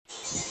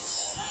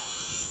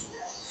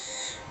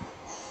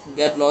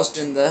get lost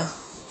in the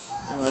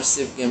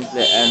immersive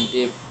gameplay and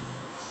deep.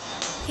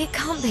 It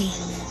can't be.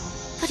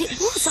 But it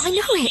was, I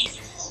know it.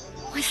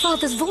 My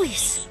father's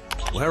voice.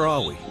 Where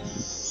are we?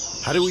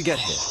 How did we get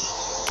here?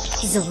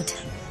 Zod.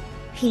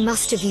 He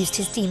must have used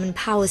his demon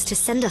powers to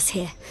send us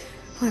here.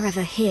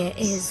 Wherever here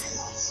is.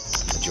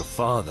 And your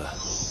father.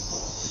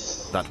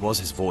 That was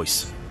his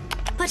voice.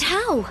 But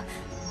how?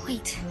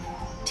 Wait,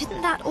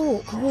 didn't that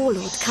orc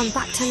warlord come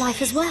back to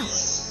life as well?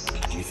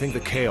 Do you think the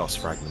Chaos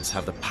Fragments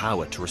have the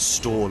power to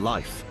restore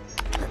life?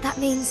 But that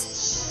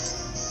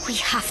means we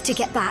have to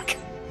get back.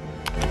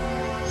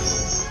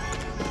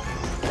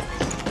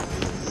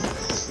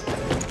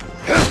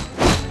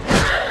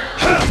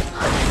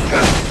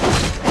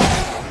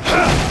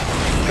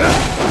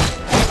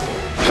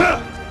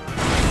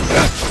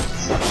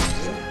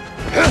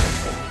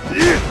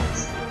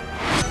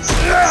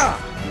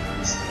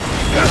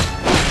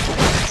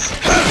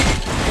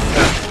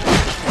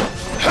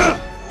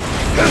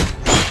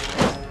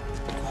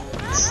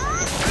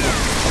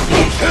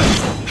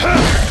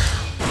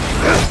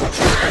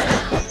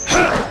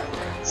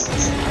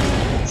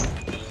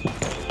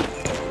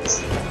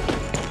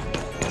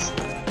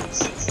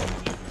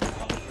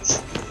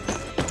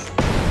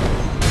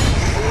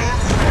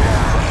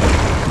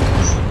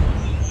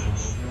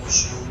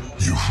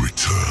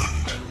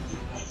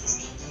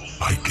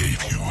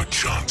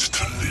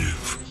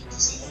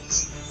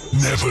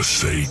 Never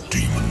say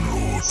demon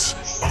lords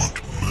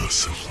aren't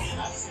merciful.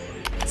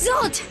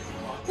 Zod!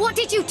 What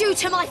did you do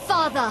to my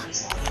father?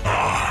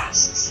 Ah,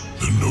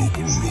 the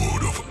noble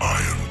lord of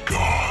Iron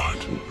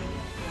Guard.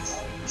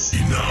 He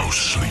now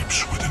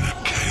sleeps within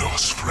a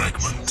chaos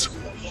fragment.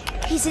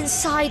 He's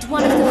inside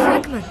one of the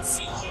fragments.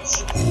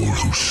 All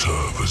who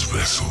serve as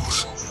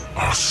vessels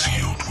are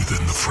sealed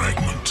within the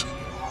fragment.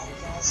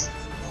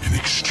 In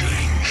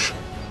exchange,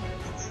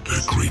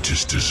 their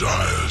greatest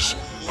desires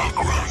are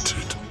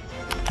granted.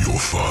 Your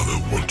father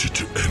wanted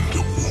to end the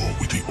war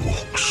with the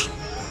orcs,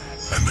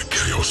 and the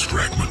Chaos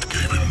Fragment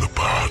gave him the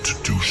power to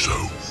do so.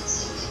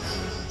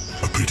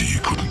 A pity he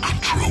couldn't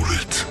control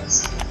it.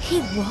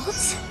 He what?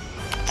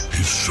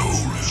 His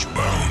soul is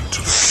bound to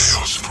the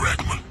Chaos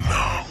Fragment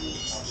now.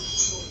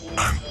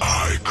 And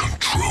I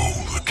control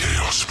the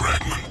Chaos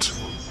Fragment,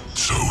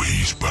 so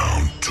he's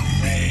bound to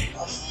me.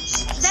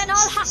 Then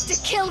I'll have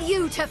to kill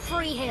you to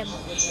free him.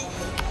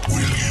 Will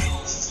you?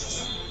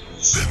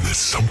 Then there's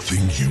something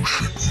you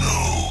should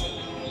know.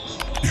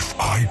 If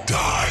I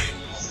die,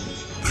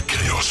 the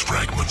Chaos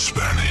Fragments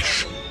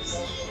vanish.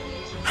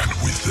 And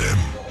with them,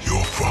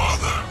 your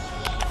father.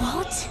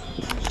 What?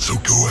 So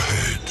go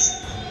ahead.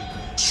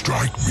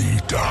 Strike me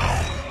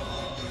down.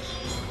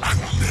 And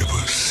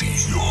never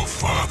see your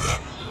father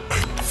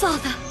again.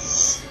 Father,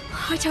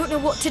 I don't know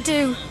what to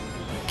do.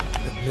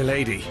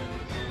 Milady.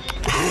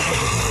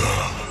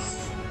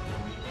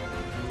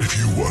 If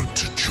you want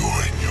to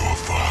join your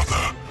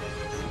father,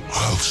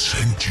 I'll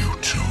send you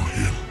to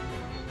him.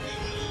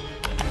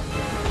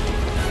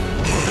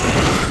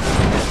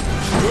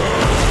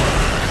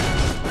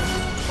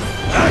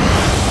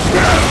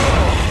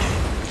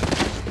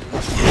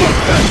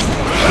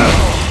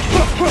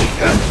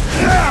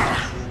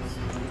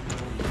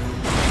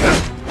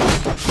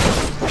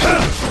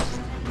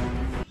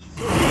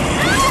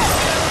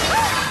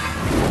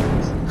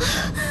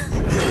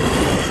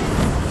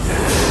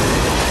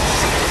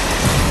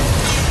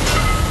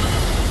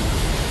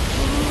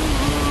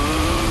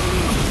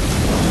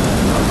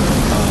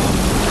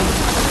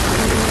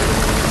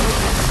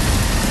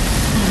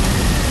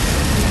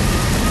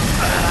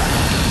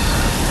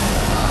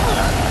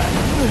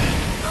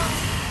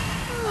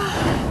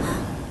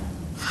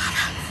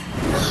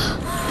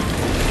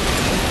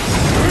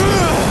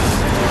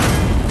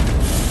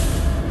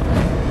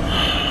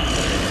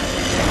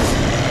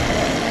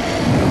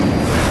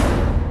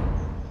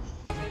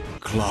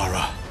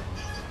 Clara,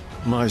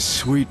 my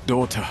sweet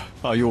daughter,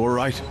 are you all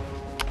right?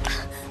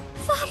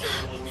 Father,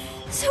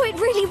 so it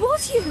really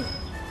was you.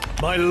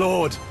 My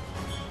lord!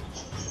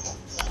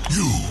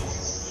 You?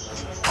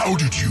 How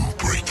did you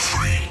break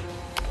free?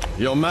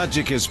 Your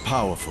magic is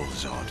powerful,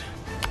 Zod.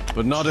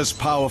 But not as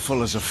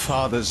powerful as a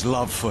father's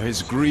love for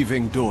his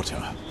grieving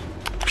daughter.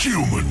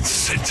 Human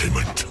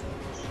sentiment.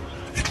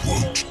 It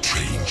won't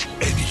change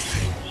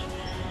anything.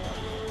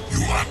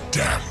 You are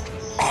damned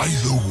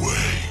either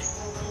way,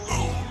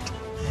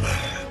 old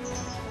man.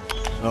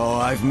 Oh,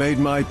 I've made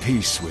my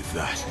peace with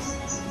that.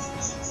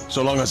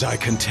 So long as I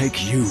can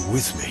take you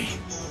with me.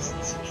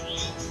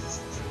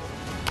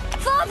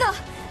 Father,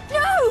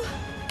 no!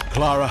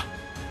 Clara,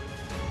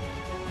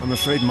 I'm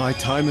afraid my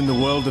time in the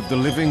world of the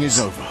living is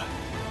over.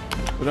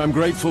 But I'm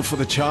grateful for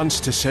the chance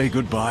to say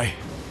goodbye.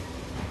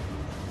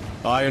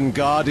 Iron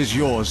Guard is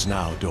yours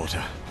now,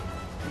 daughter.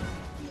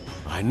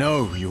 I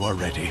know you are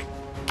ready.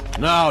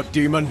 Now,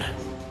 demon,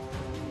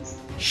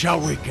 shall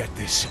we get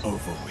this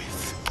over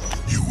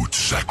with? You would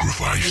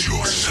sacrifice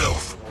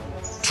yourself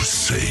to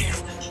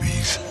save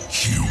these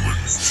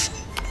humans.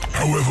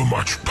 However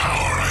much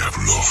power I have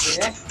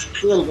lost,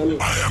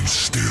 I am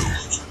still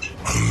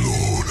a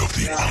lord of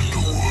the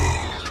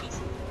underworld.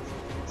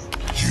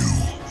 You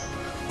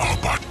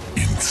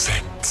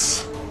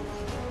insects.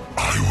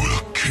 I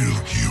will kill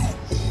you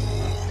all.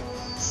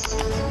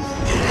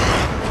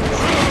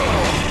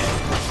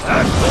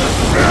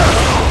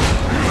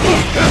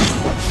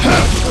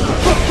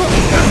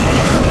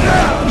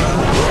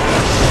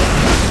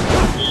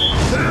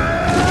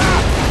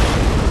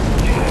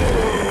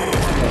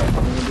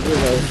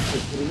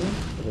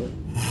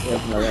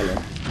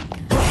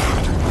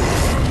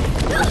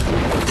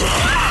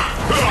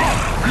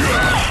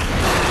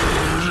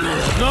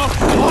 No,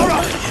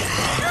 Clara!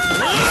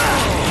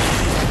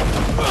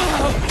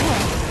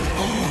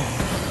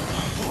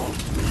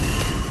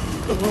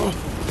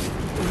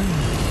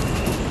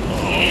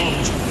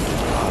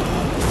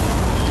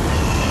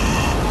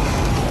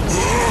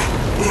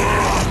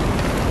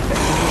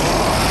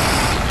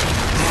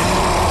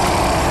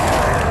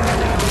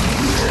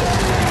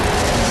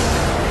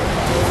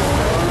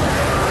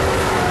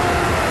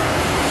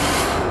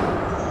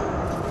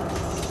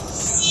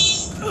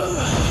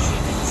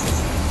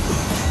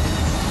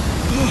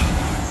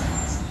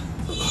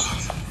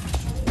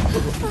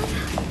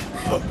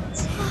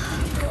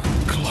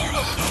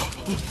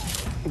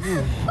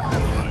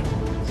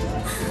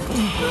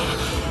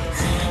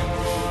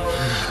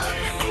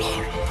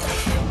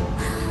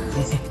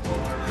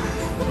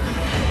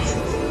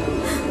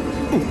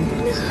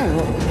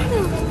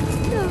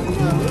 No,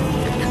 no, no.